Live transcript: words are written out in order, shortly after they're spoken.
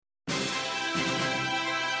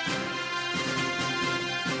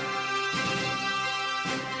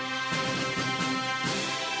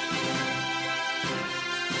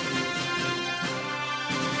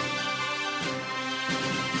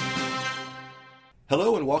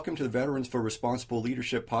Hello and welcome to the Veterans for Responsible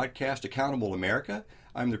Leadership podcast, Accountable America.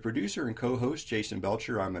 I'm the producer and co-host, Jason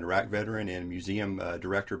Belcher. I'm an Iraq veteran and museum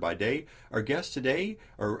director by day. Our guest today,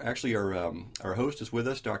 or actually our host is with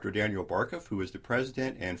us, Dr. Daniel Barkoff, who is the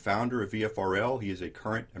president and founder of VFRL. He is a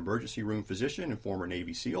current emergency room physician and former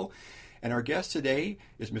Navy SEAL. And our guest today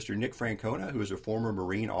is Mr. Nick Francona, who is a former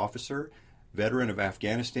Marine officer, veteran of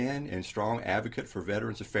Afghanistan, and strong advocate for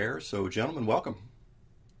Veterans Affairs. So, gentlemen, welcome.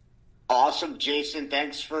 Awesome, Jason.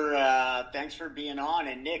 Thanks for being on,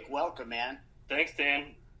 and Nick, welcome, man. Thanks, Dan.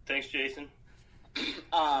 Thanks, Jason.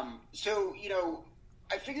 So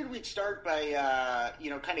I figured we'd start by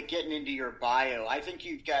kind of getting into your bio. I think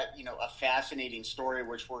you've got a fascinating story,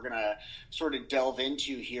 which we're gonna sort of delve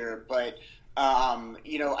into here. But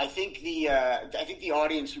I think the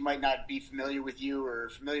audience who might not be familiar with you or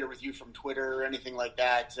familiar with you from Twitter or anything like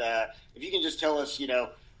that, if you can just tell us,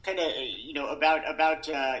 kind of, about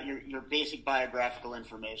your basic biographical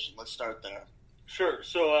information. Let's start there. Sure.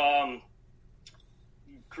 So,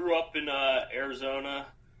 grew up in Arizona.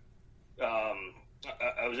 I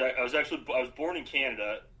was born in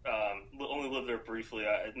Canada. Only lived there briefly.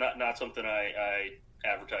 Not something I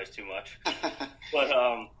advertise too much. But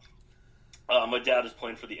my dad was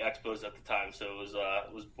playing for the Expos at the time, so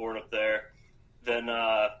was born up there. Then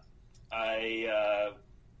I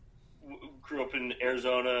grew up in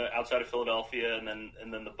Arizona, outside of Philadelphia, and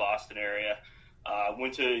then the Boston area.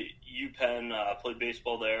 Went to UPenn, played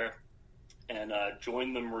baseball there, and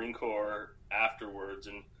joined the Marine Corps afterwards.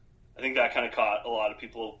 And I think that kind of caught a lot of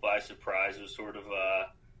people by surprise. It was sort of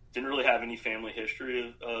didn't really have any family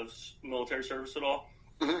history of military service at all,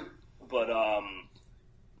 mm-hmm. but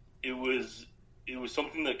it was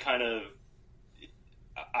something that kind of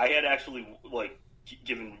I had actually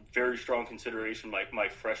given very strong consideration my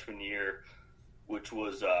freshman year, which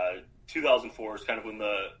was 2004, is kind of when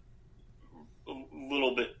a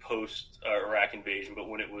little bit post Iraq invasion, but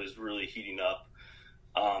when it was really heating up.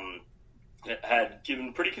 Had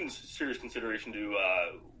given pretty serious consideration to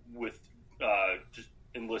just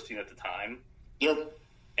enlisting at the time. Yep.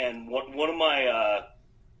 And one of my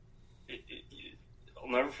I'll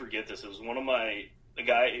never forget this. It was the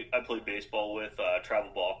guy I played baseball with,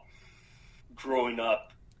 travel ball. Growing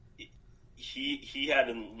up, he had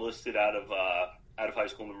enlisted out of high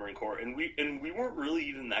school in the Marine Corps, and we weren't really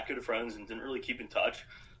even that good of friends and didn't really keep in touch.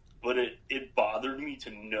 But it bothered me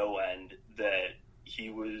to no end that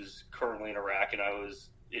he was currently in Iraq and I was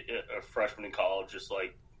a freshman in college, just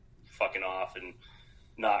fucking off and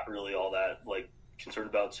not really all that concerned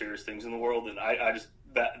about serious things in the world. And I just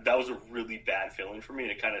that was a really bad feeling for me,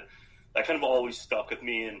 and that kind of always stuck with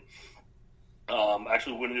me. And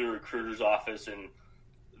actually went into a recruiter's office, and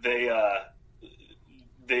they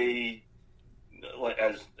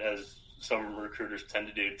as some recruiters tend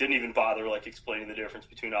to do, didn't even bother explaining the difference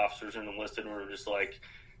between officers and enlisted, and were just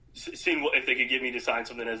seeing if they could get me to sign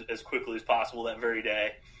something as quickly as possible that very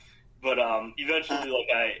day. But eventually,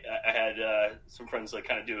 I had some friends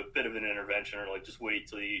kind of do a bit of an intervention, or just wait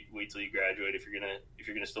till you graduate if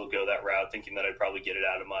you're gonna still go that route, thinking that I'd probably get it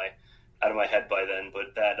out of my head by then.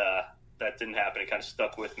 But that didn't happen. It kind of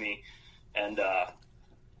stuck with me, and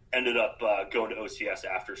ended up going to OCS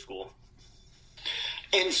after school.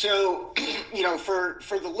 And so,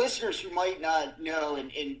 for the listeners who might not know,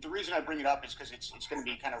 and the reason I bring it up is because it's going to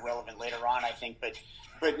be kind of relevant later on, I think.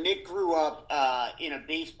 But Nick grew up in a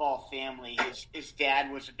baseball family. His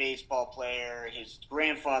dad was a baseball player. His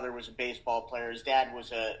grandfather was a baseball player. His dad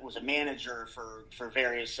was a manager for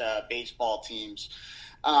various baseball teams.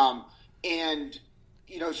 And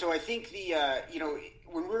so I think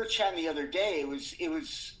when we were chatting the other day, it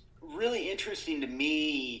was really interesting to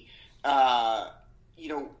me.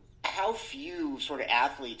 How few sort of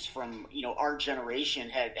athletes from, our generation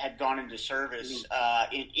had gone into service,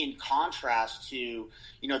 in contrast to,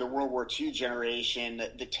 the World War II generation,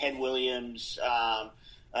 the Ted Williams,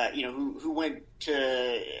 who went to,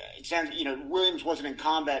 it sounds, Williams wasn't in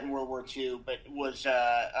combat in World War II, but was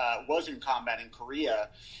in combat in Korea,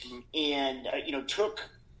 and, took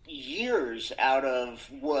years out of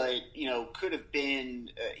what could have been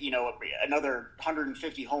another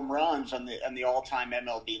 150 home runs on the all-time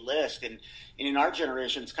MLB list, and in our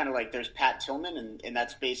generation it's kind of there's Pat Tillman, and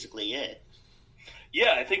that's basically it.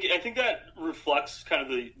 Yeah, I think that reflects kind of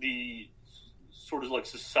the sort of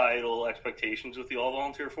societal expectations with the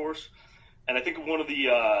all-volunteer force, and I think one of the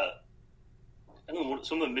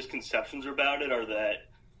some of the misconceptions about it are that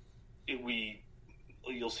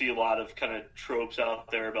you'll see a lot of kind of tropes out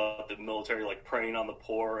there about the military preying on the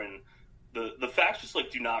poor, and the facts just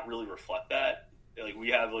do not really reflect that. We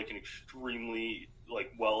have an extremely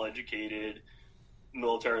well-educated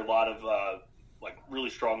military, a lot of like really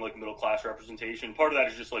strong like middle class representation. Part of that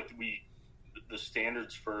is just like the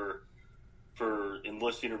standards for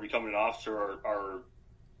enlisting or becoming an officer are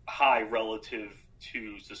high relative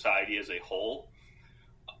to society as a whole.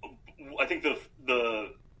 I think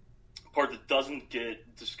the part that doesn't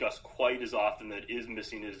get discussed quite as often that is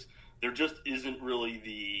missing is there just isn't really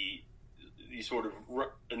the sort of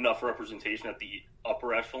enough representation at the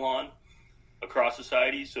upper echelon across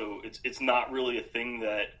society. So it's not really a thing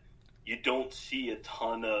that you don't see a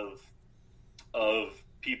ton of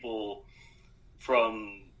people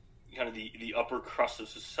from kind of the upper crust of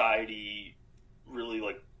society really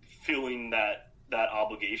like feeling that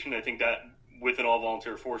obligation. I think that with an all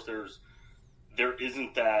volunteer force, there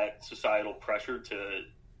isn't that societal pressure to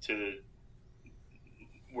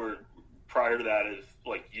where prior to that is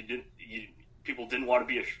like people didn't want to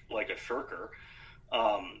be a shirker,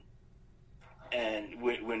 and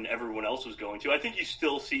when everyone else was going to. I think you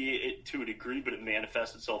still see it to a degree, but it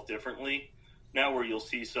manifests itself differently now, where you'll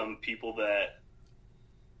see some people that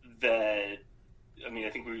I mean,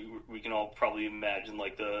 I think we can all probably imagine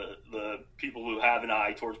like the people who have an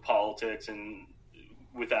eye towards politics and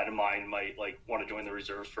with that in mind might like want to join the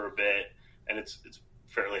reserves for a bit, and it's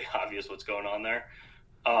fairly obvious what's going on there.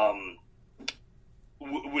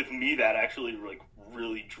 With me, that actually like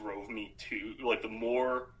really drove me to like the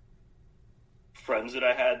more friends that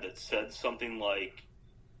I had that said something like,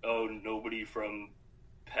 "Oh, nobody from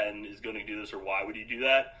Penn is going to do this," or "Why would you do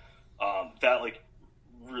that?" That like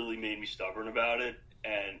really made me stubborn about it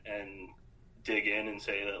and dig in and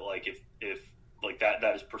say that like if like that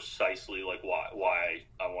is precisely like why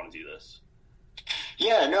I want to do this.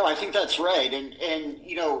 Yeah, no, I think that's right, and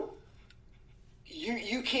you know,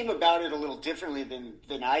 you came about it a little differently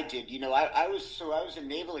than I did. You know, I was a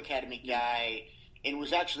Naval Academy guy and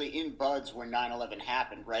was actually in Buds when 9/11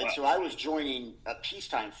 happened, right? Wow. So I was joining a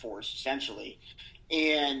peacetime force essentially,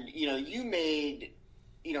 and you know, you made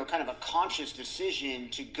kind of a conscious decision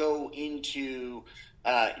to go into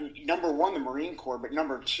number one, the Marine Corps, but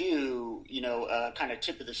number two, kind of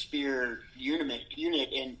tip of the spear unit,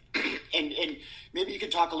 and and maybe you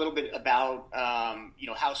could talk a little bit about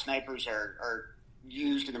how snipers are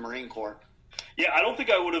used in the Marine Corps. Yeah, I don't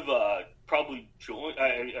think I would have probably joined.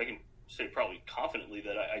 I can say probably confidently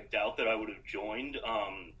that I doubt that I would have joined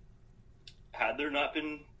had there not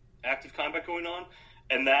been active combat going on,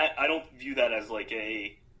 and that I don't view that as like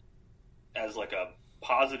a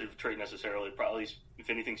positive trait necessarily. Probably, if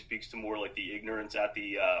anything, speaks to more like the ignorance at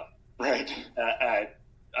the right.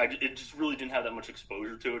 It just really didn't have that much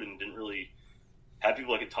exposure to it, and didn't really have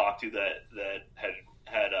people I could talk to that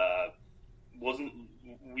had wasn't.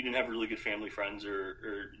 We didn't have really good family friends,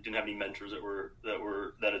 or didn't have any mentors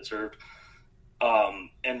that had served. And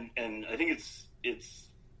I think it's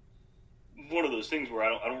one of those things where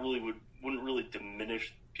wouldn't really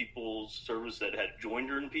diminish people's service that had joined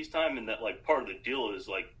during peacetime, and that like part of the deal is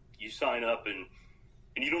like you sign up and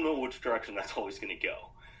you don't know which direction that's always going to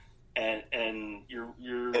go, and you're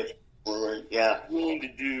willing to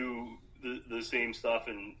do the same stuff,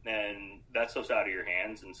 and that stuff's out of your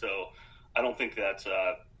hands. And so I don't think that's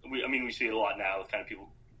we see it a lot now with kind of people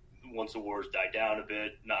once the wars die down a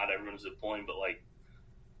bit, not everyone's deploying, but like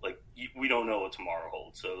we don't know what tomorrow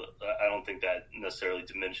holds, so I don't think that necessarily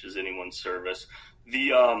diminishes anyone's service.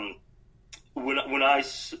 The when I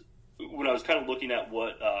was kind of looking at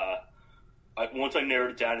what once I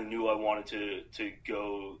narrowed it down and knew I wanted to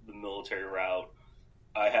go the military route,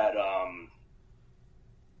 I had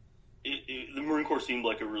the Marine Corps seemed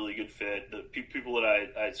like a really good fit. The people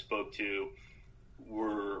that I spoke to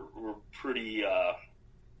were pretty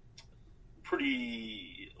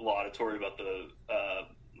laudatory about the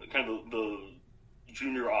kind of the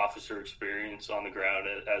junior officer experience on the ground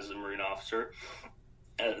as a Marine officer,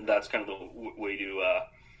 and that's kind of the way to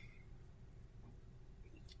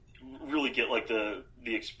really get like the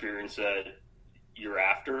experience that you're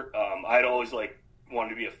after. I'd always wanted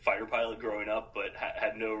to be a fighter pilot growing up, but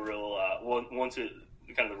had no real once it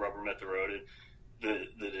kind of the rubber met the road,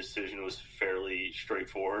 the decision was fairly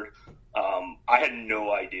straightforward. I had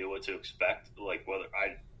no idea what to expect, like whether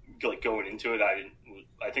going into it. I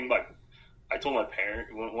told my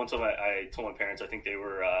parents one time. I told my parents I think they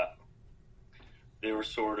were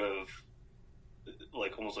sort of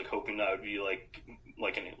like almost like hoping I would be like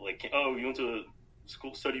oh, you went to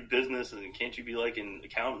school to study business and can't you be like an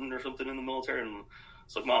accountant or something in the military? And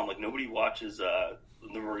it's like, Mom, like nobody watches the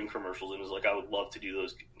Marine commercials and is like, I would love to do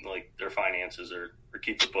those, like their finances or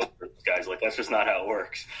keep the book for those guys. Like that's just not how it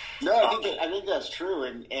works. No, I think that's true,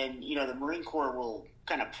 and the Marine Corps will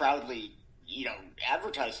kind of proudly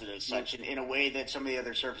advertise it as such in a way that some of the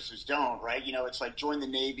other services don't, right? It's like join the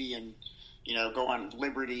Navy and go on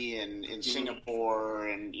Liberty in Singapore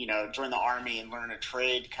and, join the Army and learn a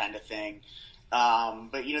trade kind of thing.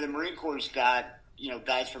 But, the Marine Corps got,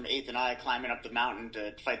 guys from 8th and I climbing up the mountain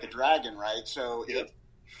to fight the dragon, right? So,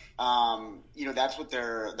 that's what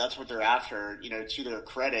they're after, to their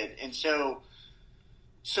credit. And so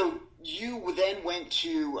you then went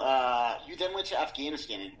to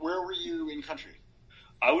Afghanistan. And where were you in country?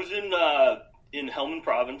 I was in Helmand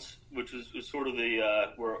Province, which was sort of the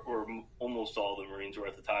where almost all the Marines were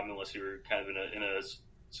at the time, unless you were kind of in a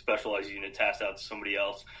specialized unit tasked out to somebody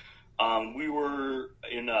else. We were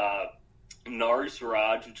in Nari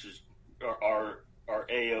Siraj, which is our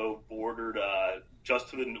AO bordered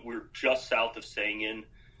we were just south of Sangin.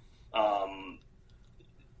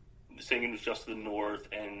 Sangin was just to the north,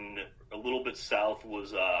 and a little bit south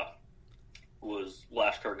was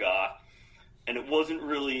Lashkar Gah, and it wasn't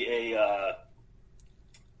really it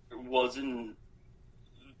wasn't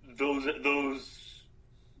those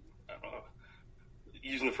I don't know,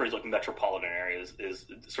 using the phrase like metropolitan areas is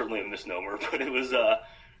certainly a misnomer, but it was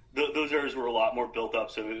those areas were a lot more built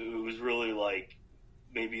up, so it was really like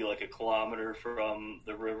maybe like a kilometer from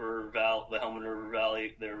the Helmand River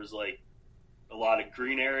Valley. There was like a lot of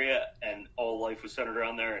green area, and all life was centered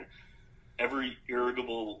around there, and every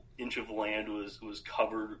irrigable inch of land was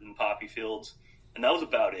covered in poppy fields, and that was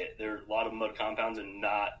about it. There were a lot of mud compounds, and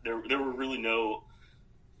there were really no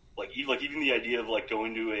even the idea of like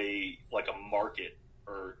going to a market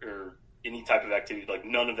or any type of activity, like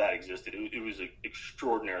none of that existed. It was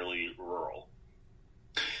extraordinarily rural.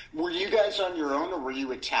 Were you guys on your own, or were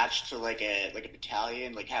you attached to like a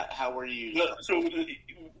battalion? Like how were you? No, so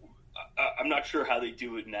I'm not sure how they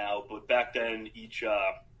do it now, but back then each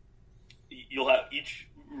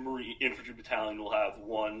Marine infantry battalion will have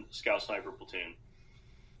one scout sniper platoon,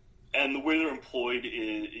 and the way they're employed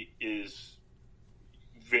is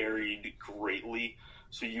varied greatly.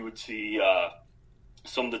 So you would see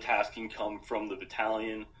some of the tasking come from the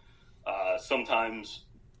battalion. Sometimes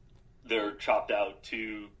they're chopped out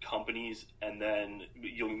to companies, and then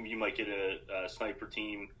you might get a sniper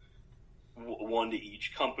team, one to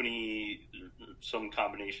each company, some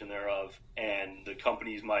combination thereof, and the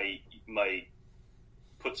companies might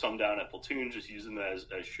put some down at platoons, just use them as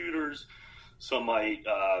shooters. Some might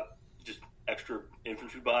just extra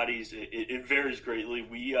infantry bodies. It varies greatly.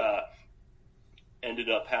 We ended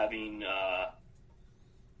up having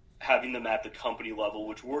them at the company level,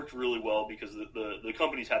 which worked really well because the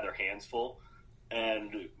companies had their hands full,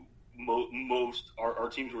 and most our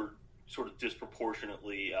teams were sort of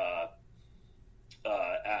disproportionately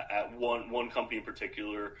at one company in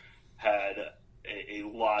particular had a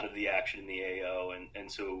lot of the action in the AO,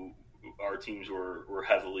 and so our teams were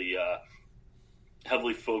heavily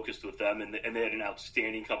focused with them, and they had an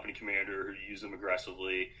outstanding company commander who used them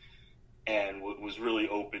aggressively and was really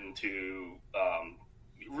open to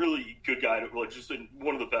really good guy, just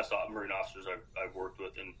one of the best Marine officers I've worked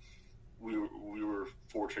with, and we were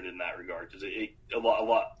fortunate in that regard because a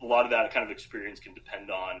lot of that kind of experience can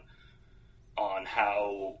depend on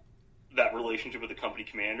how that relationship with the company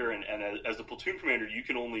commander, and as the platoon commander,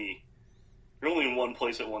 you're only in one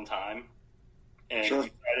place at one time, and sure. You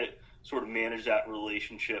try to sort of manage that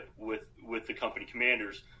relationship with the company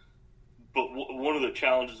commanders. But one of the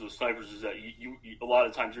challenges with snipers is that you a lot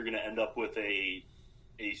of times you're going to end up with a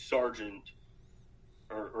sergeant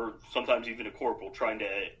or sometimes even a corporal trying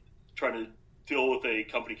to deal with a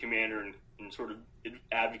company commander and sort of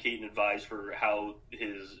advocate and advise for how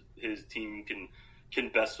his team can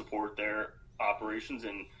best support their operations.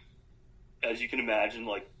 And as you can imagine,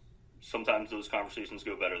 like sometimes those conversations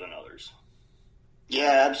go better than others.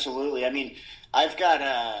 Yeah, absolutely. I mean, I've got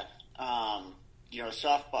a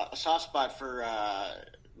soft spot for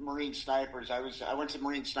Marine snipers. I went to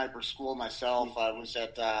Marine sniper school myself. I was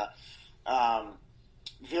at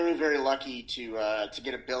very, very lucky to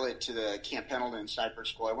get a billet to the Camp Pendleton sniper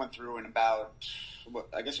school. I went through in about,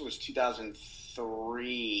 I guess it was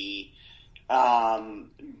 2003.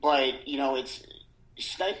 But it's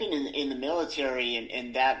sniping in the military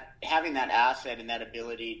and that having that asset and that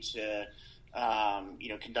ability to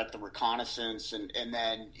conduct the reconnaissance and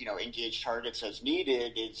then engage targets as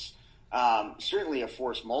needed is certainly a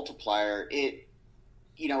force multiplier.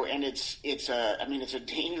 And it's a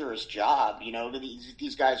dangerous job.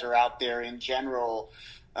 These guys are out there in general,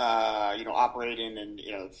 operating in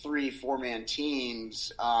 3-4 man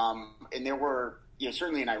teams, and there were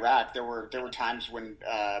certainly in Iraq there were times when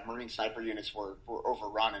Marine sniper units were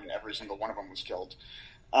overrun and every single one of them was killed.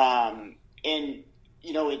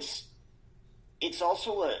 It's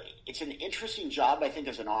also it's an interesting job, I think,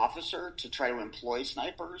 as an officer to try to employ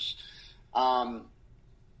snipers.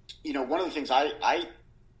 one of the things I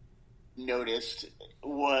noticed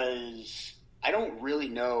was I don't really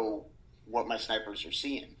know what my snipers are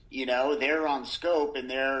seeing. They're on scope and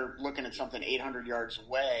they're looking at something 800 yards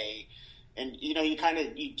away, and you kind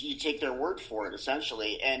of you take their word for it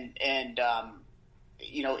essentially, and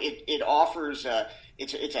it offers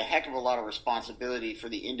it's a heck of a lot of responsibility for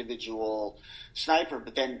the individual sniper,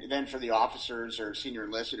 but then for the officers or senior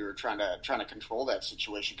enlisted who are trying to control that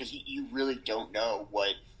situation, because you really don't know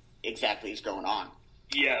what exactly is going on.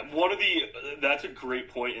 Yeah, that's a great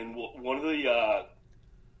point, and one of the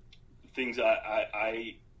things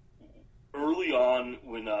I early on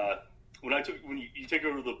when you take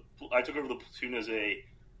over I took over the platoon as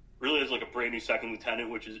like a brand new second lieutenant,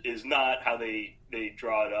 which is not how they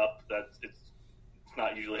draw it up. It's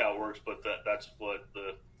not usually how it works, but that's what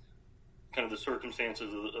the kind of the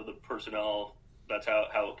circumstances of the personnel. That's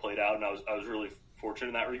how it played out, and I was really fortunate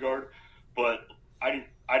in that regard. But I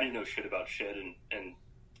didn't know shit about shit, and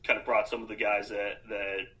kind of brought some of the guys that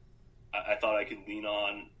I thought I could lean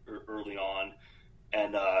on early on,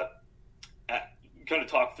 and kind of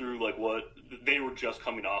talk through like what they were just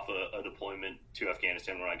coming off a deployment to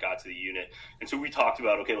Afghanistan when I got to the unit, and so we talked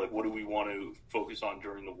about, okay, like what do we want to focus on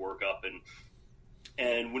during the workup,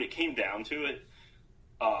 and when it came down to it,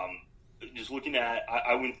 just looking at,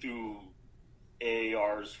 I went through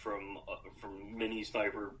AARs from mini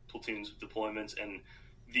sniper platoons deployments, and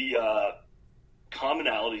the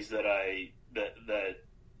commonalities that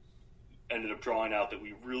ended up drawing out that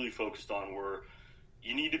we really focused on were,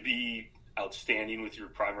 you need to be outstanding with your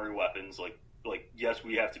primary weapons. Like yes,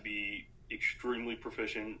 we have to be extremely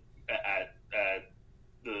proficient at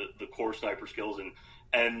the core sniper skills,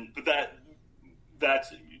 but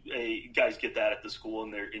that's guys get that at the school,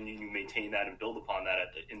 and you maintain that and build upon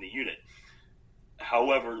that in the unit.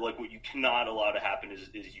 However, like what you cannot allow to happen is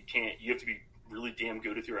you have to be really damn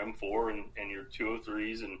good with your M4 and your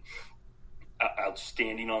 203s and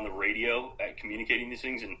outstanding on the radio at communicating these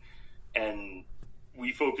things, and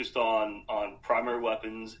we focused on primary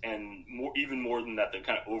weapons, and even more than that, the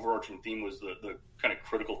kind of overarching theme was the kind of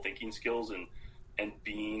critical thinking skills and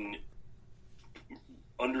being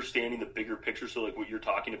understanding the bigger picture. So like what you're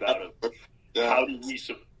talking about of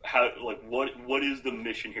what is the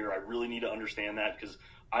mission here? I really need to understand that, because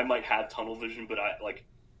I might have tunnel vision, but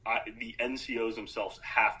the NCOs themselves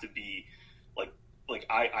have to be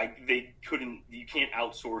you can't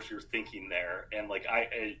outsource your thinking there. And like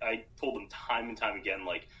I told them time and time again,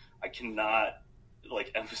 like I cannot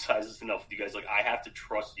emphasize this enough with you guys. Like I have to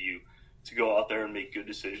trust you to go out there and make good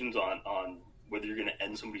decisions on whether you're going to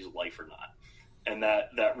end somebody's life or not. And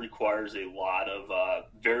that requires a lot of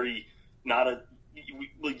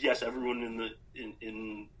yes, everyone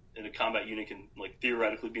in a combat unit can like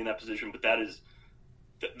theoretically be in that position, but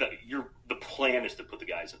the plan is to put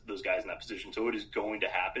those guys in that position, so it is going to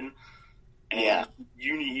happen. And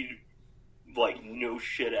you need like no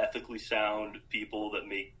shit ethically sound people that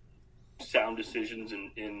make sound decisions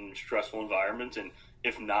in stressful environments, and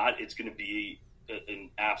if not, it's going to be an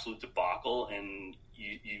absolute debacle. And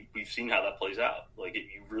we've seen how that plays out. Like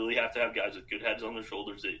you really have to have guys with good heads on their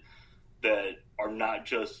shoulders that are not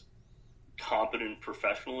just competent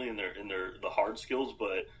professionally in the hard skills,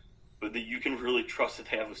 but that you can really trust that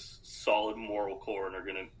they have a solid moral core and are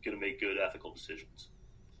going to make good ethical decisions.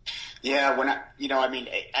 Yeah,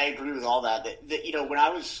 I agree with all that. When I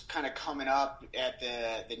was kind of coming up at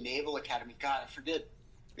the Naval Academy, God, I forget,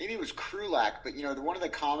 maybe it was Krulak, but one of the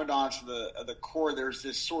commandants of the Corps, there's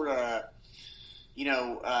this sort of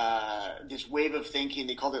this wave of thinking.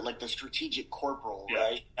 They called it like the strategic corporal,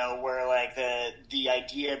 right? Where like the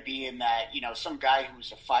idea being that some guy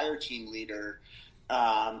who's a fire team leader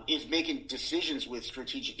is making decisions with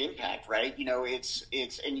strategic impact, right? It's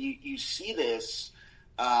and you see this.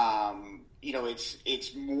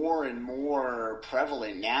 It's more and more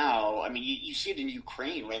prevalent now. I mean, you see it in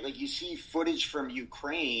Ukraine, right? Like you see footage from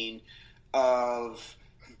Ukraine of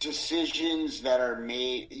decisions that are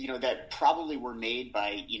made, that probably were made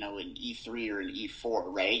by, an E3 or an E4,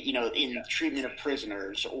 right? In treatment of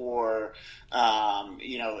prisoners, or,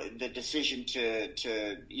 the decision to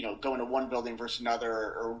go into one building versus another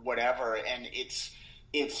or whatever. And it's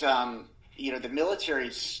the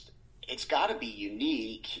military's, it's got to be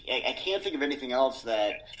unique. I can't think of anything else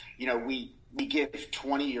that, we give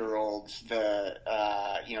 20-year-olds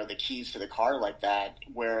the keys to the car like that,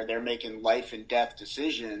 where they're making life and death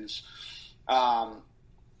decisions,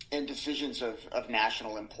 and decisions of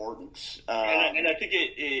national importance. And I think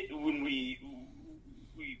when we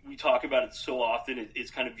talk about it so often,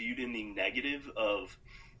 it's kind of viewed in the negative of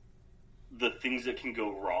the things that can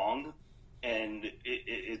go wrong. and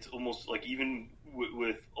it's almost like even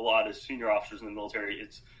with a lot of senior officers in the military,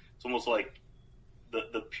 it's almost like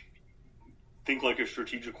the think like a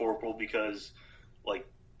strategic corporal, because like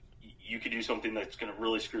you could do something that's going to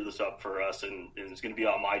really screw this up for us, and it's going to be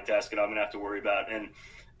on my desk, and I'm going to have to worry about it.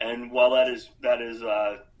 And while that is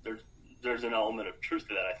there's an element of truth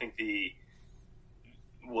to that. I think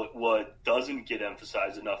what doesn't get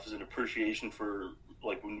emphasized enough is an appreciation for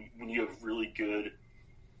like when you have really good,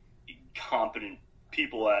 competent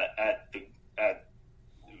people and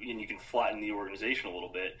you can flatten the organization a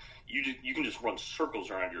little bit. You can just run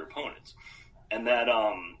circles around your opponents, and that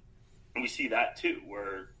we see that too,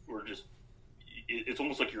 where we're just it's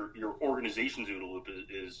almost like your organization's OODA loop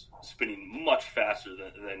is spinning much faster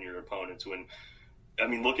than your opponents. When I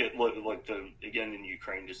mean, look like again in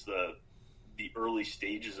Ukraine, just the early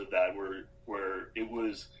stages of that, where it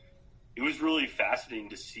was really fascinating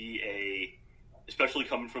to see especially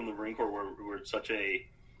coming from the Marine Corps, where it's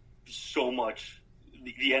so much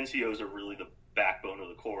the NCOs are really the backbone of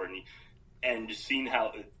the Corps, and just seeing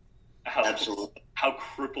how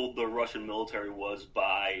crippled the Russian military was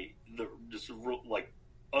by like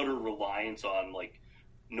utter reliance on like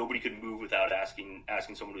nobody could move without asking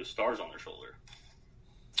someone with stars on their shoulder.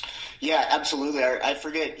 Yeah, absolutely. I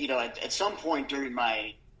forget, at some point during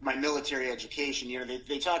my military education,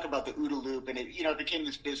 they talk about the OODA loop, and it became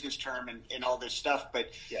this business term and all this stuff. But,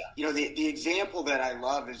 yeah. The example that I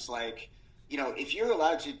love is like, if you're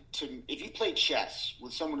allowed to if you play chess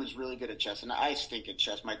with someone who's really good at chess, and I stink at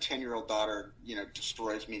chess, my 10-year-old daughter,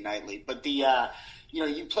 destroys me nightly. But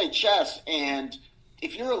you play chess, and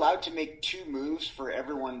if you're allowed to make two moves for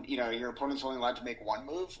everyone, your opponent's only allowed to make one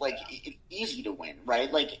move, like it's easy to win,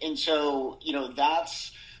 right? Like, and so,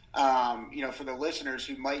 that's, for the listeners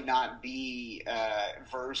who might not be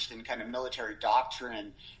versed in kind of military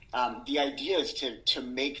doctrine, the idea is to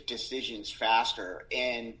make decisions faster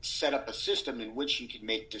and set up a system in which you can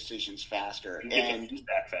make decisions faster and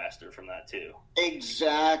feedback faster from that too.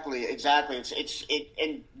 Exactly.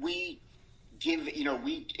 And we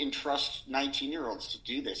entrust 19-year-olds to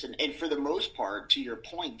do this, and for the most part, to your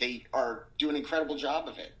point, they are doing an incredible job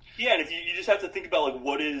of it. Yeah, and if you just have to think about like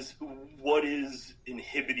what is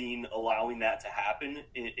inhibiting allowing that to happen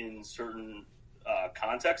in certain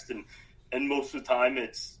contexts, and most of the time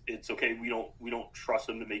it's okay. We don't trust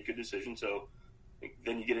them to make good decisions. So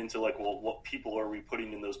then you get into like, well, what people are we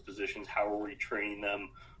putting in those positions? How are we training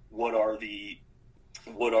them? What are the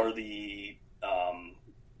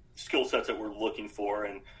skill sets that we're looking for?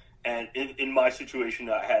 And in my situation,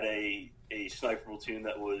 I had a sniper platoon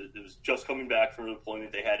that was just coming back from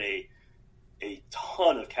deployment. They had a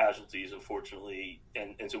ton of casualties, unfortunately,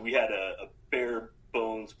 and so we had a bare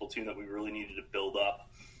bones platoon that we really needed to build up.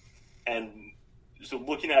 And so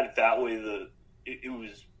looking at it that way, it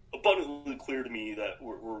was abundantly clear to me that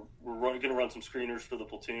we're going to run some screeners for the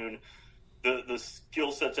platoon. The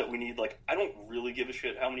skill sets that we need, like, I don't really give a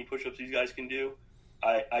shit how many push-ups these guys can do.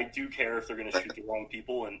 I do care if they're going to shoot the wrong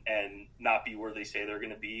people and not be where they say they're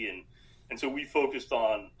going to be. And so we focused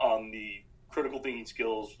on the critical thinking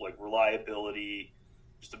skills, like reliability,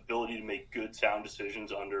 just ability to make good, sound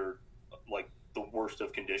decisions under like the worst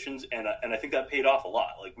of conditions. And I think that paid off a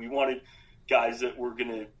lot. Like we wanted guys that were going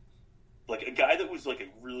to, like a guy that was like a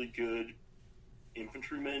really good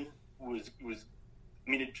infantryman was I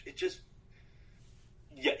mean, it just,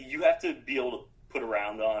 yeah, you have to be able to put a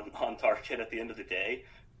round on target at the end of the day,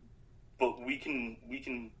 but we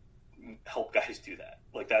can help guys do that.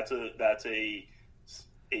 Like that's a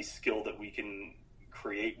skill that we can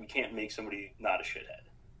create. We can't make somebody not a shithead.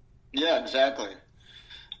 Yeah, exactly.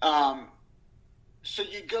 So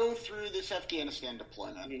you go through this Afghanistan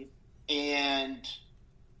deployment, and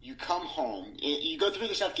you come home. You go through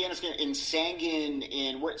this Afghanistan in Sangin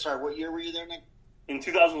in what year were you there, Nick? In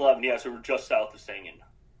 2011, yeah, so we're just south of Sangin.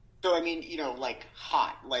 So, I mean, like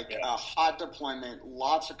hot, a hot deployment,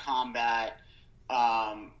 lots of combat,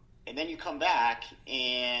 and then you come back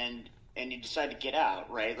and you decide to get out,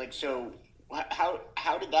 right? Like, so how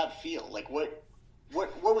did that feel? Like, what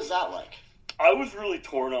was that like? I was really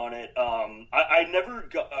torn on it. I never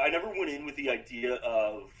went in with the idea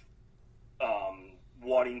of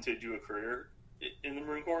wanting to do a career in the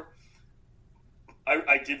Marine Corps.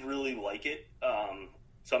 I did really like it,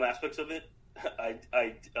 some aspects of it. I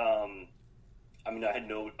mean, I had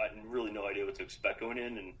really no idea what to expect going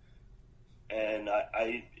in, and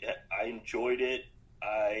I enjoyed it.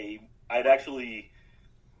 I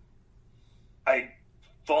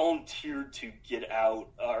volunteered to get out,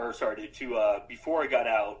 before I got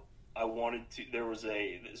out, I wanted to.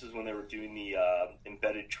 This is when they were doing the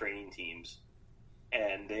embedded training teams,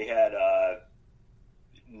 and they had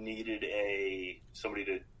needed somebody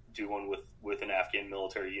to do one with an Afghan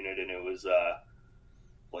military unit, and it was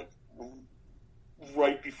like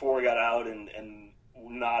right before I got out, and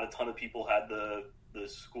not a ton of people had the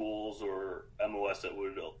schools or MOS that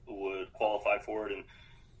would qualify for it,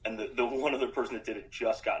 and the one other person that did it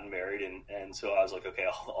just gotten married, and so I was like, okay,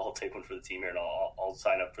 I'll take one for the team here, and I'll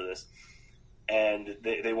sign up for this. And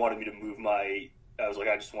they wanted me to move I was like,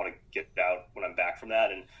 I just want to get out when I'm back from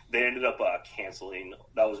that, and they ended up canceling.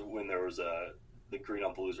 That was when there was the green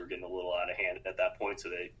on blues were getting a little out of hand at that point, so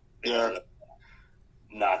they ended up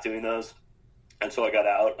not doing those, and so I got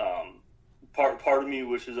out. Part of me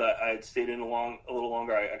wishes I had stayed in a little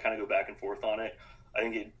longer. I kind of go back and forth on it. I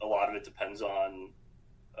think a lot of it depends on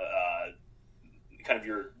kind of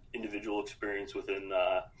your individual experience within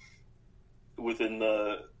the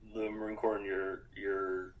Marine Corps and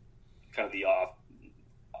your kind of the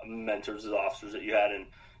mentors and officers that you had,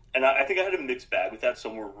 and I think I had a mixed bag with that.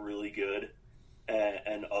 Some were really good,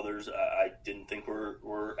 and others I didn't think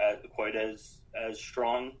were quite as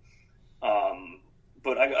strong.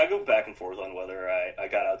 But I go back and forth on whether I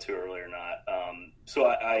got out too early or not. So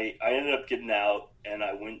I ended up getting out, and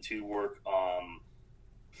I went to work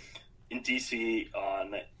in DC.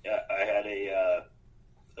 I had a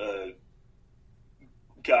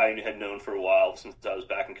guy I had known for a while since I was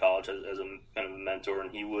back in college as a kind of a mentor,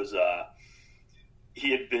 and he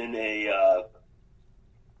had been a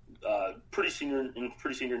pretty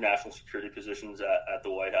senior national security positions at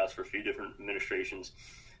the White House for a few different administrations.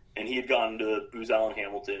 And he had gone to Booz Allen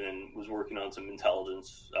Hamilton and was working on some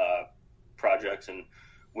intelligence projects, and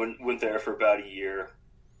went there for about a year.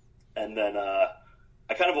 And then I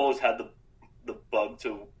kind of always had the bug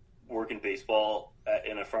to work in baseball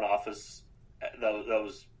in a front office that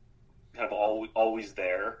was kind of always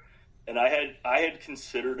there. And I had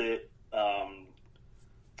considered it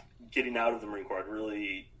getting out of the Marine Corps. I'd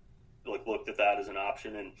really looked at that as an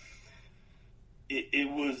option, and it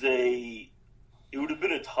would have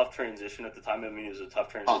been a tough transition at the time. I mean, it was a tough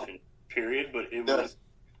transition period, but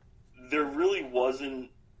there really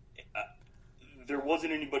wasn't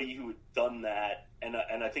anybody who had done that, and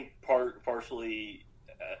I think partially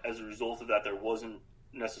as a result of that, there wasn't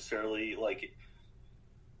necessarily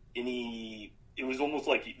any. It was almost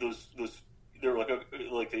like those there were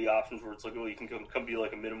like the options where it's like, well, you can come be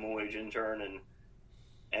like a minimum wage intern,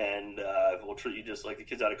 and we'll treat you just like the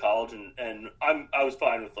kids out of college, and I was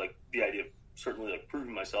fine with the idea of certainly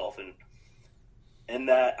proving myself, and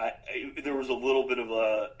that there was a little bit of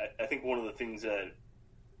I think one of the things that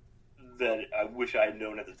I wish I had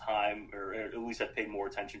known at the time, or at least I paid more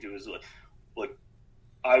attention to, is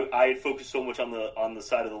I had focused so much on the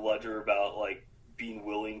side of the ledger about being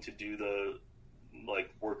willing to do the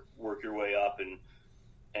work your way up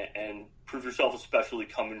and prove yourself, especially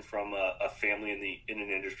coming from a family in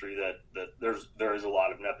an industry that there is a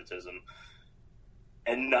lot of nepotism,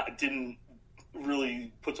 and didn't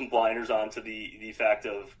really put some blinders on to the fact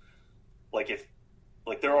of if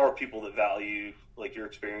there are people that value your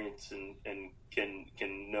experience and can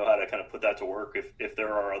know how to kind of put that to work, if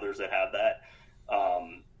there are others that have that,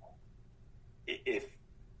 if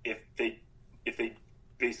they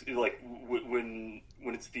basically when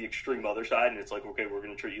it's the extreme other side, and it's okay, we're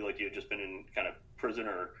going to treat you like you had just been in kind of prison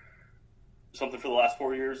or something for the last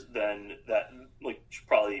 4 years, then that should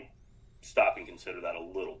probably stop and consider that a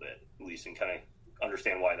little bit, at least, and kind of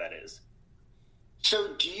understand why that is.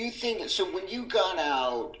 So do you think, so when you got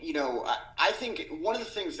out, I think one of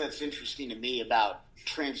the things that's interesting to me about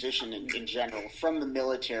transition in general from the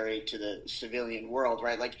military to the civilian world,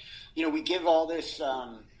 right? We give all this,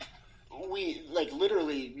 we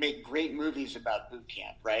literally make great movies about boot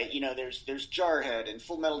camp, right? There's Jarhead and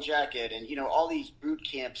Full Metal Jacket and, all these boot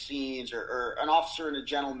camp scenes, or An Officer and a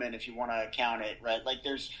Gentleman, if you want to count it, right?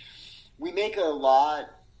 We make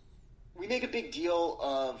a big deal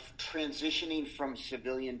of transitioning from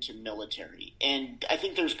civilian to military, and I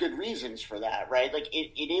think there's good reasons for that, right?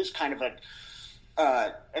 It is kind of it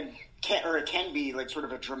can be sort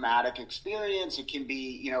of a dramatic experience. It can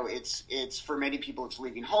be, it's for many people, it's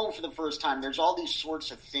leaving home for the first time. There's all these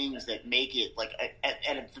sorts of things that make it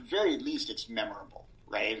at the very least, it's memorable,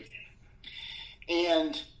 right?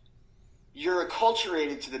 And you're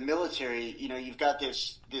acculturated to the military. You've got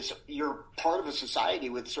this you're part of a society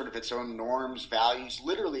with sort of its own norms, values,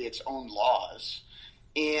 literally its own laws.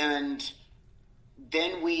 And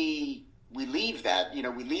then we leave that,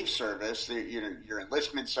 we leave service, your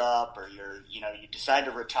enlistment's up, or you decide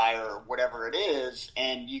to retire, or whatever it is,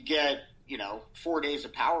 and you get, 4 days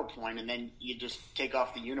of PowerPoint, and then you just take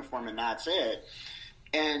off the uniform and that's it.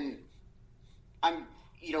 And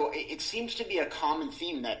it seems to be a common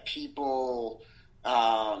theme that people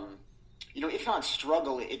if not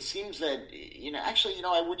struggle, it seems that, actually,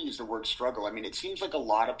 I would use the word struggle. I mean, it seems like a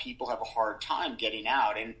lot of people have a hard time getting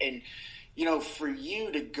out. And for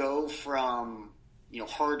you to go from,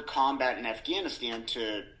 hard combat in Afghanistan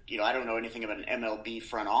to, I don't know anything about an MLB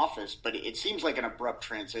front office, but it seems like an abrupt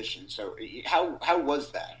transition. So how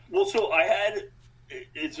was that? Well,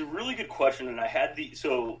 it's a really good question. And I had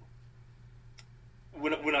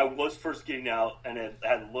when I was first getting out and I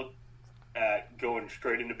had looked at going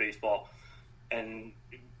straight into baseball and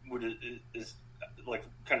is like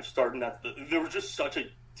kind of starting at there was just such a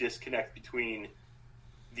disconnect between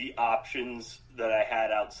the options that I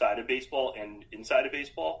had outside of baseball and inside of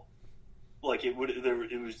baseball. Like it was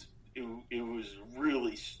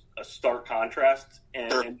really a stark contrast,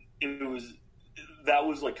 and that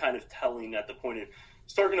was like kind of telling at the point of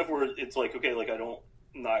stark enough where it's like, okay, like I'm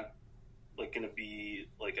not like going to be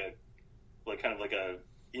like kind of like a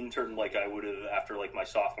intern like I would have after like my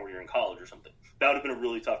sophomore year in college or something. That would have been a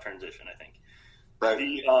really tough transition, I think. Right.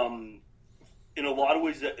 In a lot of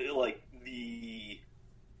ways, like the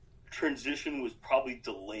transition was probably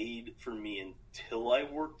delayed for me until I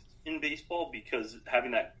worked in baseball, because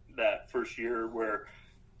having that first year where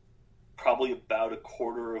probably about a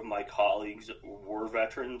quarter of my colleagues were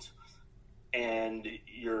veterans, and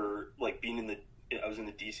you're like I was in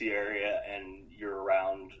the DC area and you're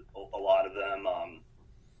around a lot of them,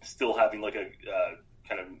 still having like a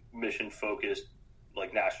kind of mission focused,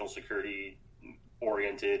 like national security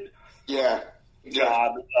oriented job.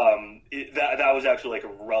 That was actually like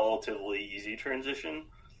a relatively easy transition.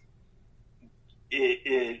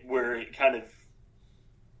 Where it kind of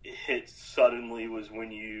hit suddenly was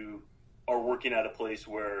when you are working at a place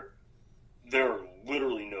where there are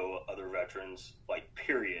literally no other veterans, like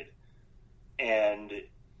period. And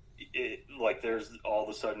like there's all of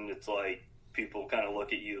a sudden it's like people kind of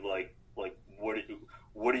look at you like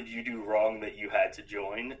what did you do wrong that you had to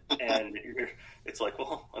join? And it's like,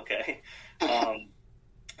 well, okay.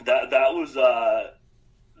 That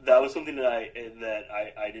was something that I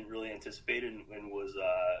didn't really anticipate, and was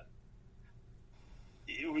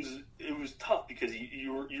it was tough because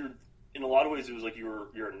you're in a lot of ways it was like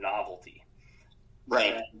you're a novelty,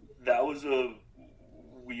 right? And that was a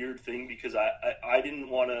weird thing because I didn't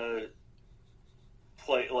want to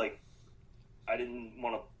play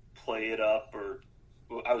it up, or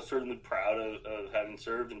I was certainly proud of having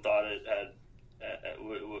served and thought it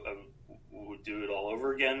would do it all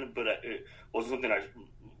over again, but it wasn't something I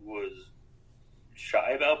was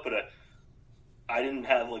shy about. But I didn't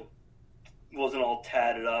have wasn't all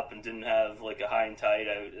tatted up and didn't have like a high and tight.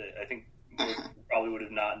 I think probably would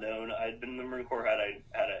have not known I'd been in the Marine Corps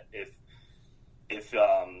if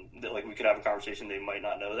like we could have a conversation. They might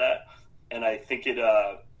not know that, and I think it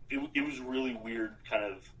was really weird, kind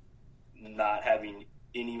of not having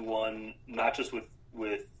anyone, not just with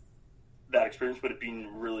that experience, but it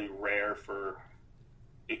being really rare for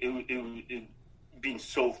it being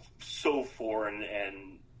so foreign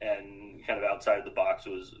and kind of outside the box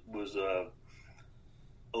was a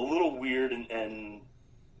little weird and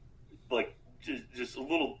like just a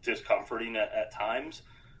little discomforting at times.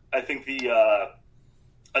 I think where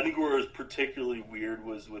it was particularly weird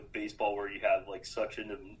was with baseball, where you have like such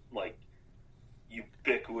an like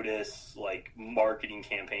ubiquitous like marketing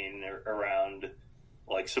campaign around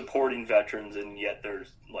like supporting veterans, and yet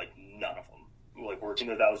there's like none of them like working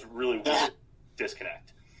there. That was really weird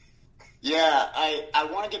disconnect. Yeah, I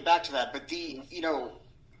want to get back to that, but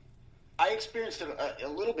I experienced a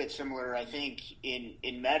little bit similar, I think,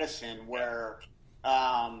 in medicine, where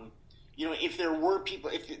if there were people,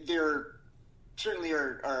 if there certainly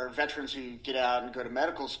are veterans who get out and go to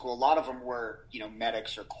medical school, a lot of them were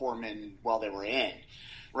medics or corpsmen while they were in,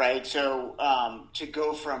 right? So to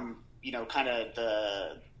go from kind of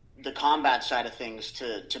the combat side of things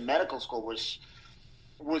to medical school was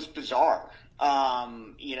bizarre.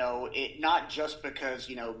 It not just because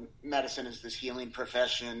medicine is this healing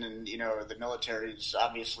profession, and the military is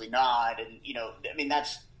obviously not, and I mean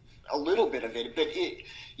that's a little bit of it, but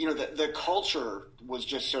the culture was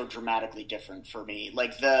just so dramatically different for me.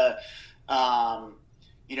 Like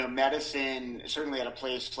medicine, certainly at a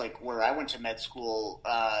place like where I went to med school,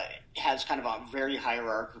 has kind of a very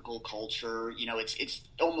hierarchical culture. It's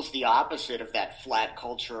almost the opposite of that flat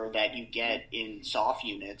culture that you get in SOF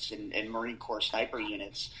units and Marine Corps sniper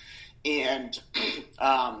units. And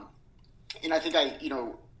I think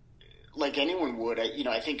like anyone would,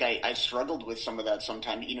 I think I struggled with some of that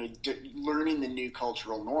sometimes, learning the new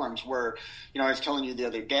cultural norms where, I was telling you the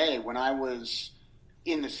other day when I was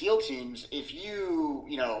in the SEAL teams, if you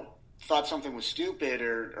thought something was stupid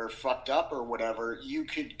or fucked up or whatever, you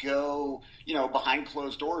could go, behind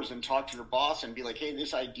closed doors and talk to your boss and be like, hey,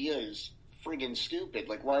 this idea is friggin' stupid.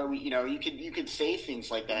 Like, why are we, you could say things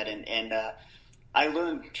like that. And I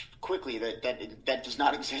learned quickly that does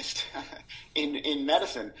not exist in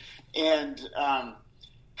medicine. And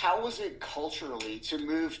how was it culturally to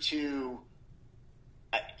move to,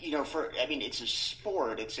 it's a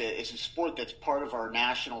sport. It's a sport that's part of our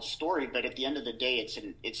national story. But at the end of the day,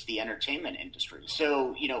 it's the entertainment industry.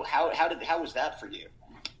 So how was that for you?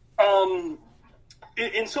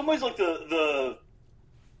 In some ways, like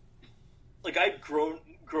I'd grown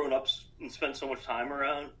up and spent so much time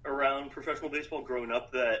around professional baseball growing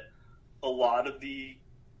up that a lot of the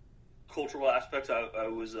cultural aspects I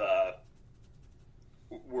was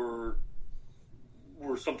were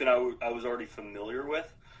something I was already familiar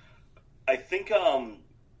with. I think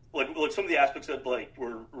like some of the aspects that like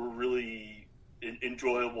were really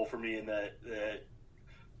enjoyable for me and that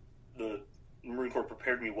the Marine Corps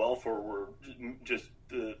prepared me well for were just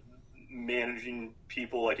the managing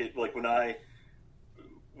people. Like when I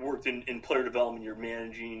worked in player development, you're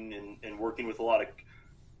managing and working with a lot of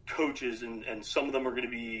coaches, and some of them are going to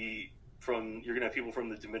be you're going to have people from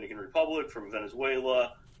the Dominican Republic, from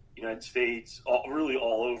Venezuela, United States, really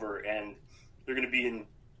all over, and they're going to be in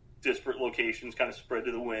disparate locations, kind of spread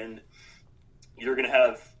to the wind. You're going to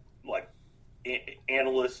have like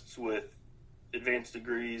analysts with advanced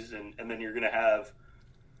degrees, and then you're going to have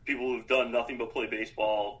people who've done nothing but play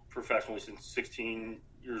baseball professionally since 16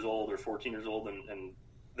 years old or 14 years old, and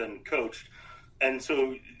then coached. And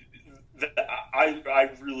so I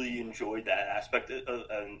really enjoyed that aspect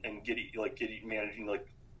and getting managing like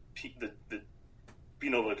the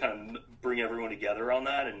being able to kind of bring everyone together on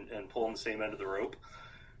that and pull on the same end of the rope.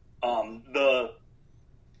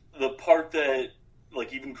 The part that,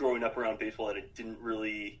 like, even growing up around baseball that I didn't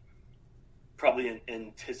really probably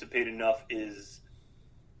anticipate enough is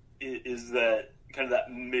that kind of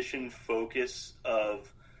that mission focus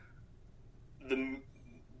of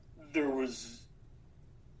there was.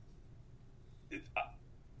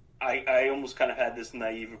 I almost kind of had this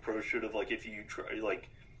naive approach to it of like, if you try, like,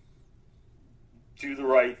 do the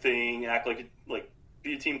right thing, act like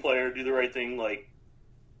be a team player, do the right thing, like,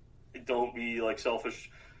 don't be like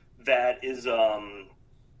selfish. That is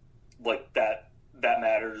like that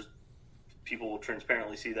matters. People will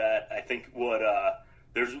transparently see that. I think what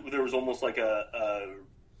there was almost like a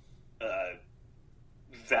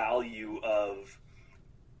value of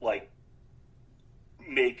like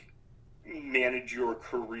manage your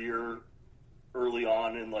career early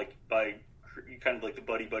on, and like by kind of like the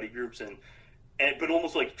buddy groups and but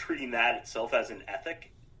almost like treating that itself as an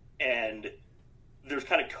ethic. And there's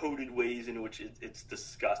kind of coded ways in which it's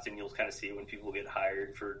discussed, and you'll kind of see it when people get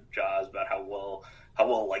hired for jobs about how well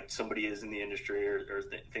liked somebody is in the industry or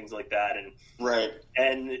things like that. And right.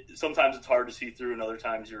 And sometimes it's hard to see through, and other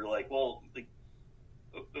times you're like, well, like,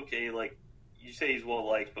 okay, like you say he's well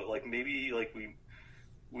liked, but like maybe like we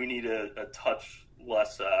need a touch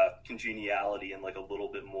less congeniality and like a little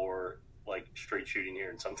bit more like straight shooting here.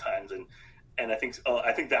 And sometimes, and I think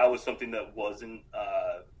that was something that wasn't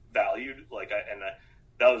valued. Like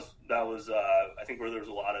that was I think where there was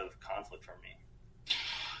a lot of conflict for me.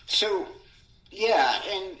 So yeah,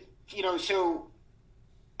 and so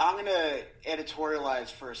I'm gonna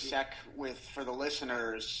editorialize for a sec for the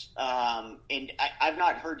listeners, and I've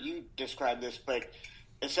not heard you describe this, but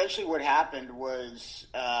essentially what happened was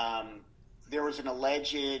there was an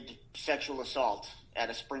alleged sexual assault at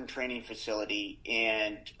a spring training facility,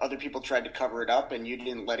 and other people tried to cover it up, and you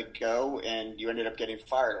didn't let it go, and you ended up getting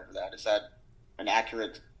fired over that. Is that an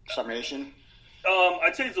accurate summation?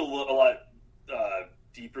 I'd say it's a lot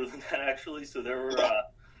deeper than that, actually. So there were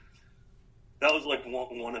that was like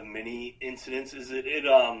one of many incidents.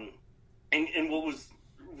 And what was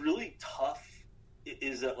really tough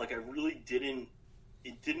is that like it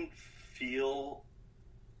didn't feel,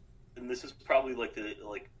 and this is probably like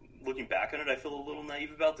looking back on it, I feel a little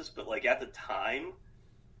naive about this, but like at the time,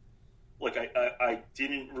 like I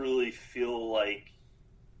didn't really feel like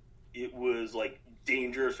it was like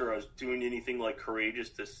dangerous or I was doing anything like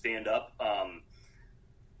courageous to stand up.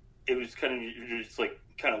 It was kind of just like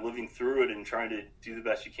kind of living through it and trying to do the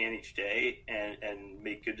best you can each day and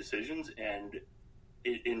make good decisions. And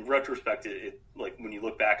in retrospect, it like when you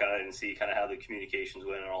look back on it and see kind of how the communications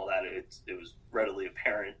went and all that, it was readily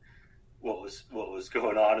apparent what was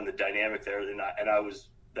going on in the dynamic there. And that was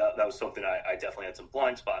something I definitely had some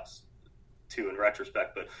blind spots to in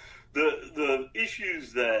retrospect. But the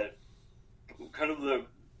issues that kind of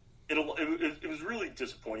it was really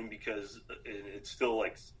disappointing because it's still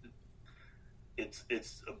like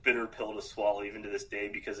it's a bitter pill to swallow even to this day,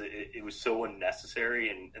 because it was so unnecessary,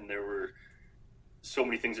 and there were so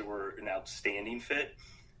many things that were an outstanding fit.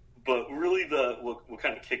 But really, what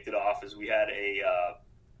kind of kicked it off is we had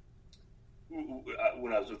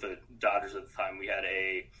when I was with the Dodgers at the time, we had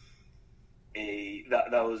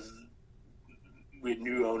we had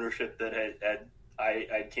new ownership that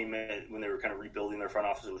I came in when they were kind of rebuilding their front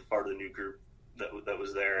office. It was part of the new group that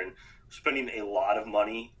was there, and spending a lot of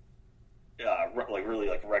money,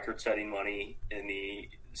 like record-setting money in the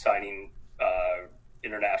signing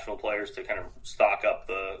international players to kind of stock up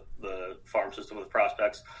the farm system with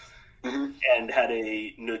prospects, mm-hmm. and had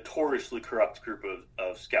a notoriously corrupt group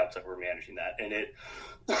of scouts that were managing that. And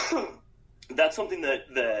that's something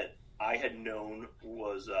that I had known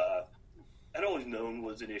was I'd always known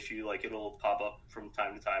was an issue. Like, it'll pop up from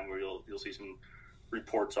time to time where you'll see some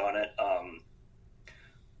reports on it.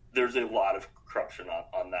 There's a lot of corruption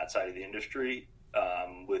on that side of the industry,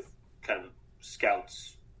 with kind of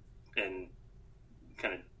scouts and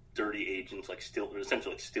kind of dirty agents,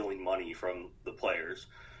 essentially stealing money from the players.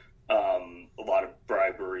 A lot of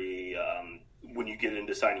bribery. When you get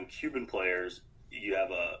into signing Cuban players, you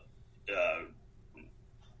have a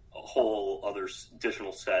whole other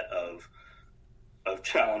additional set of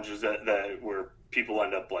challenges that where people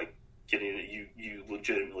end up like getting you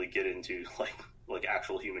legitimately get into like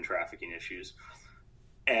actual human trafficking issues.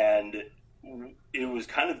 And it was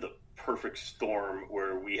kind of the perfect storm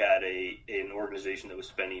where we had an organization that was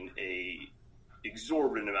spending a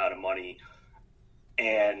exorbitant amount of money,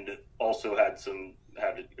 and also had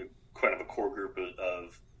kind of a core group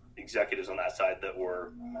of executives on that side that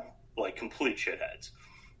were like complete shitheads.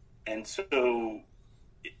 And so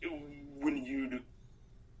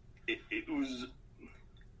it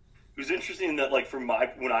was interesting that, like,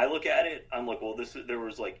 when I look at it, I'm like, well,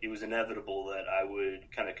 it was inevitable that I would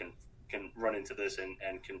kind of can run into this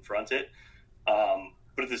and confront it.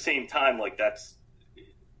 But at the same time, like,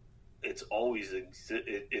 it's always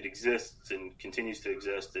it exists and continues to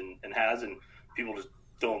exist and has, and people just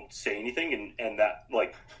don't say anything. And that,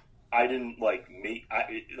 like, I didn't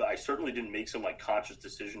I certainly didn't make some like conscious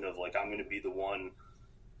decision of like, I'm going to be the one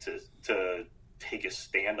to take a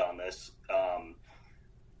stand on this.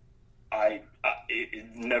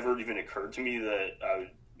 It never even occurred to me that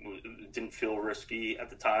it didn't feel risky at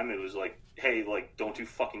the time. It was like, hey, like, don't do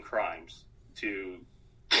fucking crimes to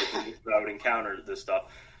I would encounter this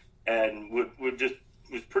stuff, and would just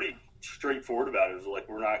was pretty straightforward about it. It was like,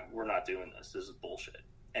 we're not doing this. This is bullshit.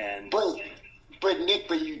 And but Nick,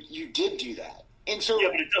 you did do that, and so yeah,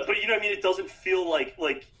 but you know what I mean. It doesn't feel like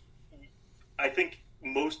I think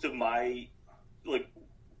most of my like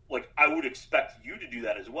I would expect you to do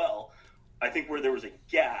that as well. I think where there was a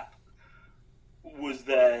gap was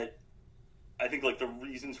that I think like the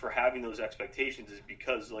reasons for having those expectations is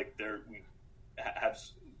because like we have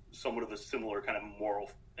somewhat of a similar kind of moral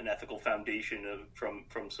and ethical foundation from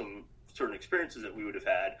some certain experiences that we would have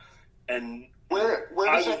had, and where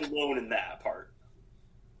I was alone in that part.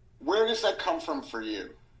 Where does that come from for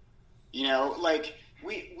you? You know, like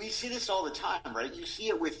we see this all the time, right? You see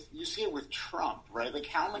it with Trump, right? Like,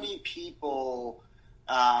 how many people,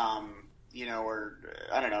 you know, or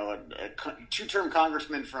I don't know, a two-term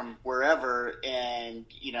congressman from wherever, and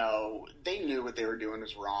you know, they knew what they were doing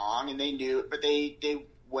was wrong, and they knew, but they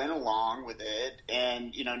went along with it,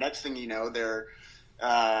 and you know, next thing you know, they're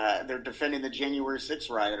defending the January 6th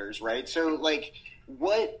rioters, right? So, like,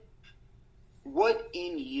 what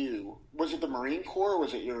in you, was it the Marine Corps?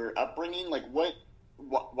 Was it your upbringing? Like,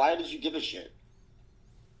 why did you give a shit?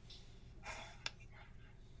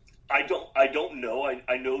 I don't know.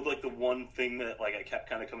 I know, like, the one thing that like I kept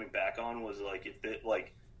kind of coming back on was like,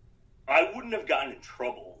 I wouldn't have gotten in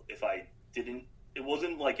trouble if I didn't. It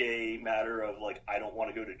wasn't like a matter of like, I don't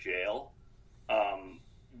want to go to jail,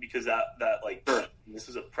 because that like, this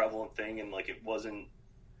is a prevalent thing, and like it wasn't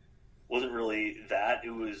really that. It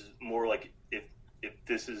was more like, if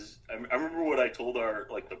this is, I remember what I told our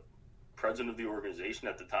like the president of the organization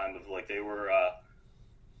at the time, of like, they were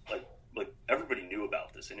like everybody knew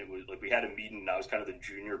about this, and it was like we had a meeting, and I was kind of the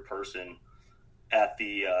junior person at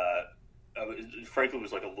the frankly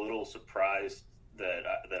was like a little surprised that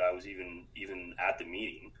I was even at the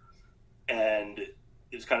meeting, and it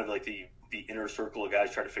was kind of like the inner circle of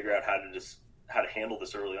guys trying to figure out how to handle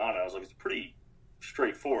this early on. And I was like, it's pretty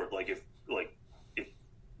straightforward. Like, if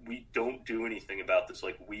we don't do anything about this,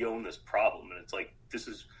 like, we own this problem, and it's like, this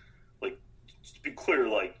is like, just to be clear,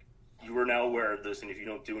 like, you are now aware of this, and if you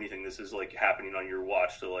don't do anything, this is like happening on your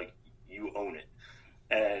watch, so like, you own it.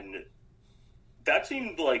 And that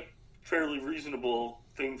seemed like fairly reasonable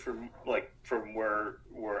thing from where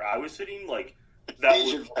I was sitting, like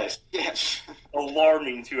that was yes,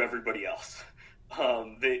 alarming to everybody else.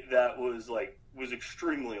 That was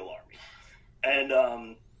extremely alarming, and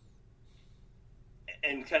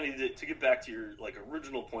kind of to get back to your like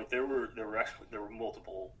original point, there were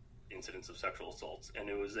multiple incidents of sexual assaults, and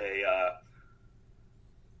it was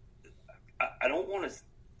I don't want to.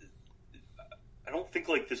 I don't think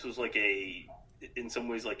like this was like in some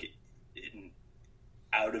ways like an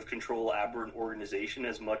out of control aberrant organization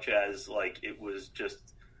as much as like it was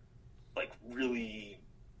just like really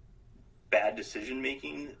bad decision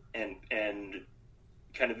making and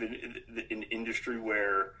kind of an industry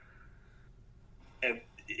where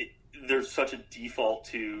there's such a default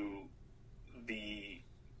to the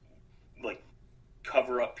like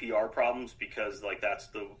cover up PR problems because like that's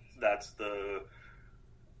the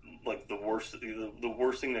like the worst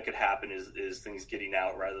thing that could happen is things getting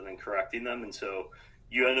out rather than correcting them, and so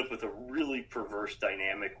you end up with a really perverse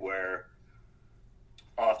dynamic where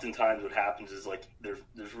oftentimes what happens is like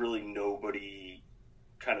there's really nobody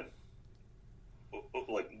kind of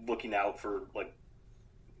like looking out for like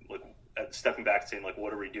stepping back and saying like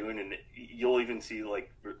what are we doing, and you'll even see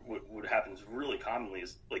like what happens really commonly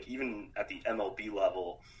is like even at the MLB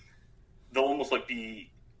level they'll almost like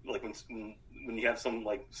be like when you have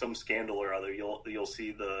some scandal or other, you'll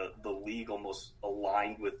see the league almost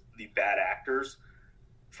aligned with the bad actors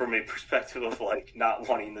from a perspective of like not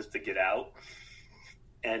wanting this to get out,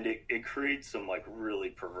 and it creates some like really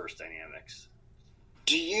perverse dynamics.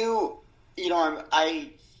 Do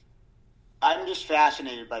I'm just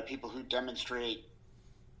fascinated by people who demonstrate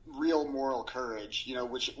real moral courage,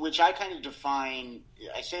 which I kind of define.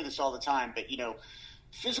 I say this all the time, but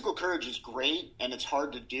physical courage is great and it's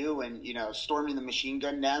hard to do, and storming the machine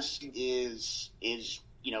gun nest is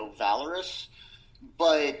valorous,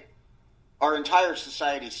 but our entire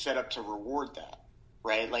society is set up to reward that,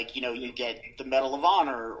 right? Like you get the Medal of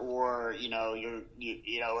Honor or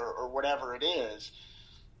or whatever it is,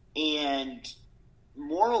 and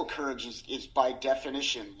moral courage is by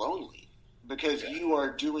definition lonely because you are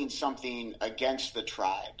doing something against the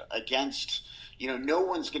tribe, against no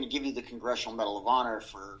one's going to give you the Congressional Medal of Honor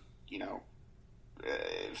for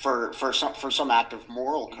for some act of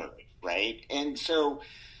moral courage, right? And so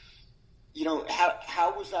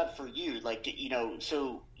how was that for you? Like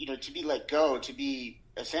to be let go, to be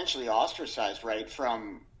essentially ostracized, right,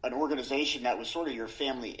 from an organization that was sort of your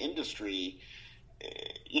family industry.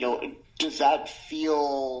 Does that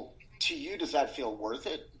feel worth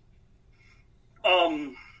it?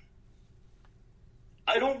 I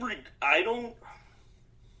don't.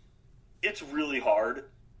 It's really hard.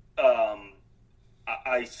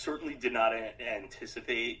 I certainly did not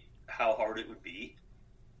anticipate how hard it would be.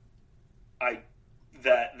 I'd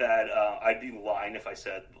be lying if I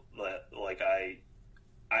said that. Like I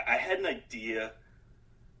had an idea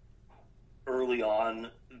early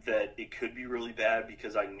on that it could be really bad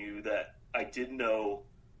because I did know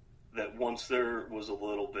that once there was a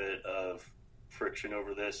little bit of friction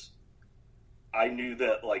over this, I knew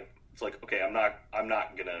that like it's like okay, I'm not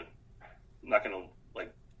gonna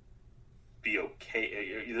like be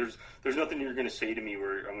okay. There's nothing you're gonna say to me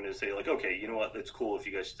where I'm gonna say like okay, you know what, it's cool if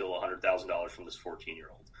you guys steal $100,000 from this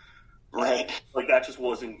 14-year-old, right? Like that just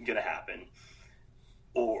wasn't gonna happen.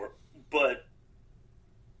 But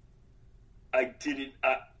I didn't.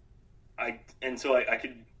 And so I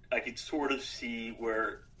could sort of see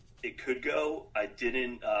where it could go. I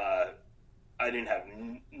didn't have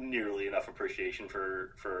nearly enough appreciation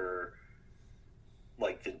for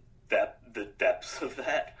like the depths of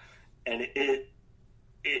that, and it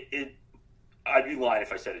I'd be lying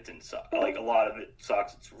if I said it didn't suck. Like a lot of it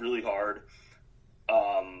sucks. It's really hard.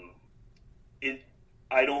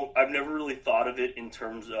 I've never really thought of it in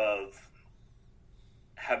terms of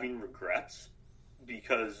having regrets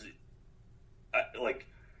because like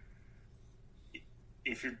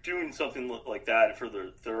if you're doing something like that for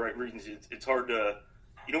the right reasons, it's hard to,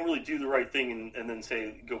 you don't really do the right thing and then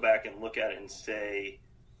go back and look at it and say,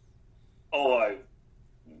 oh,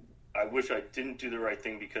 I wish I didn't do the right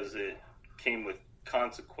thing because it came with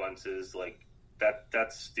consequences. Like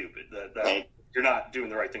that's stupid. That you're not doing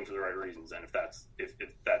the right thing for the right reasons. And if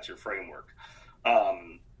that's your framework,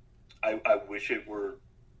 I wish it were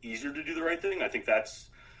easier to do the right thing. I think that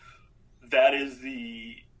is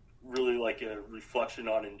the really like a reflection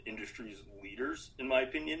on an industry's leaders, in my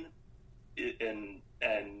opinion, and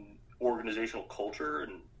organizational culture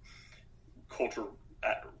and culture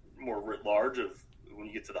at more writ large of when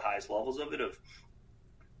you get to the highest levels of it. Of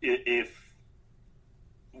if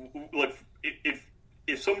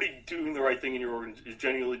if somebody doing the right thing in your is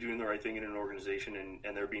genuinely doing the right thing in an organization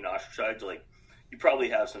and they're being ostracized, like, you probably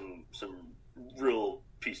have some real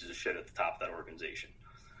pieces of shit at the top of that organization.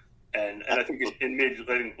 And I think in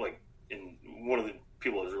one of the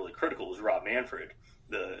people that was really critical was Rob Manfred,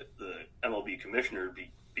 the MLB commissioner,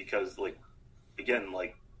 because, like, again,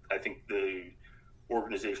 like, I think the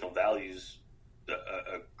organizational values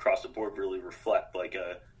across the board really reflect, like,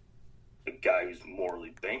 a guy who's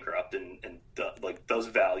morally bankrupt and does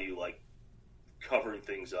value, like, covering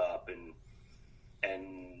things up and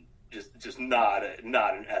just not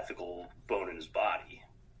an ethical bone in his body.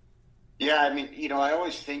 Yeah, I mean, I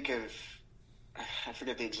always think of, I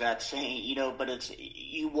forget the exact saying, but it's,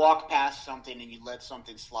 you walk past something and you let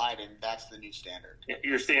something slide, and that's the new standard.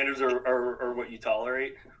 Your standards are what you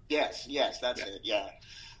tolerate? Yes, that's it, yeah.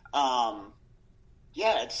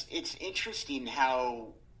 It's interesting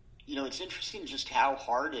how, it's interesting just how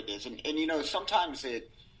hard it is. And sometimes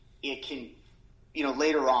it can,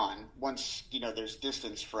 later on, once, there's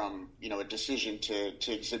distance from, a decision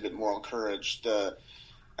to exhibit moral courage,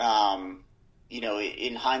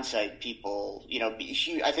 in hindsight, people,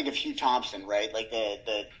 I think of Hugh Thompson, right? Like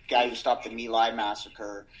the guy who stopped the My Lai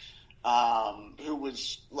massacre, who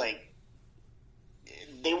was like,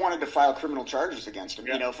 they wanted to file criminal charges against him,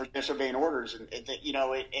 for disobeying orders.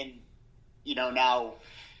 Now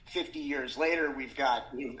 50 years later, we've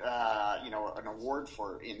got, an award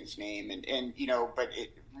in his name. But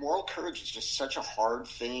moral courage is just such a hard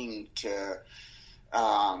thing to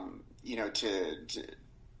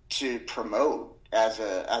promote as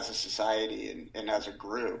a society and as a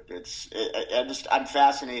group. I'm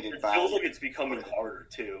fascinated by it. It feels like it's becoming harder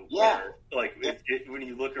too. Yeah. When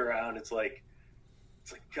you look around, it's like,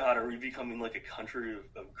 God, are we becoming like a country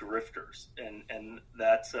of grifters? And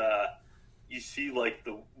that's, you see, like,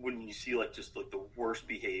 when you see, like, just like the worst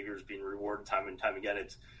behaviors being rewarded time and time again,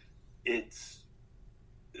 it's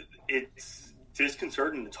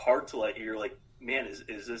disconcerting. It's hard to, like, you're like, man,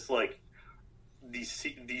 is this like, these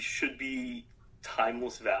should be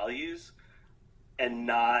timeless values and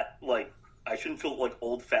not, like, I shouldn't feel like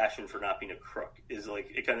old fashioned for not being a crook, is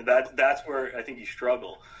like, it kind of, that's where I think you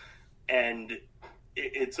struggle. And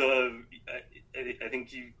I think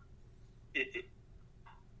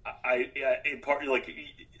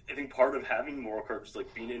part of having moral courage is,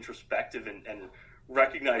 like, being introspective and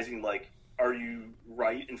recognizing, like, are you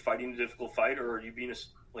right in fighting a difficult fight, or are you being a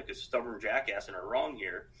stubborn jackass and are wrong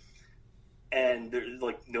here? And there's,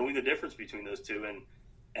 like, knowing the difference between those two,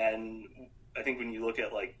 and I think when you look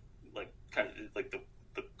at like kind of like the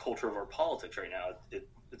culture of our politics right now,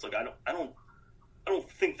 it's like I don't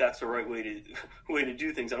think that's the right way to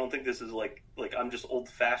do things. I don't think this is like I'm just old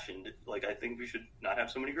fashioned. Like, I think we should not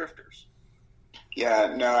have so many grifters.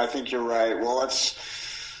 Yeah, no, I think you're right. Well,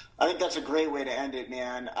 I think that's a great way to end it,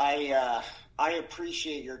 man. I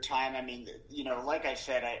appreciate your time. I mean, like I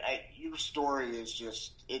said, your story is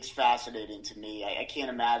just, it's fascinating to me. I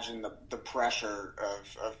can't imagine the pressure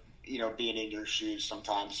of being in your shoes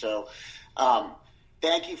sometimes. So,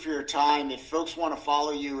 thank you for your time. If folks want to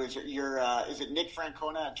follow you, is it Nick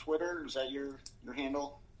Francona on Twitter? Is that your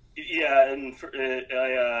handle? Yeah, and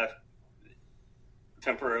I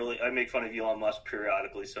temporarily, I make fun of Elon Musk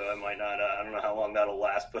periodically, so I might not. I don't know how long that'll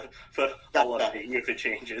last, but I'll update you if it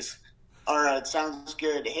changes. All right, sounds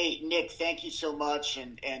good. Hey, Nick, thank you so much,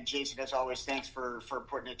 and Jason, as always, thanks for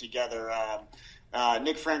putting it together.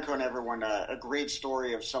 Nick Francona, everyone, a great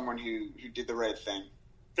story of someone who did the right thing.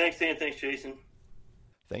 Thanks, Dan. Thanks, Jason.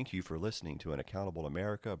 Thank you for listening to An Accountable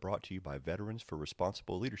America, brought to you by Veterans for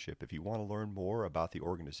Responsible Leadership. If you want to learn more about the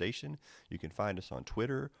organization, you can find us on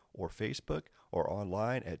Twitter or Facebook or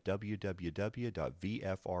online at www.vfrl.org.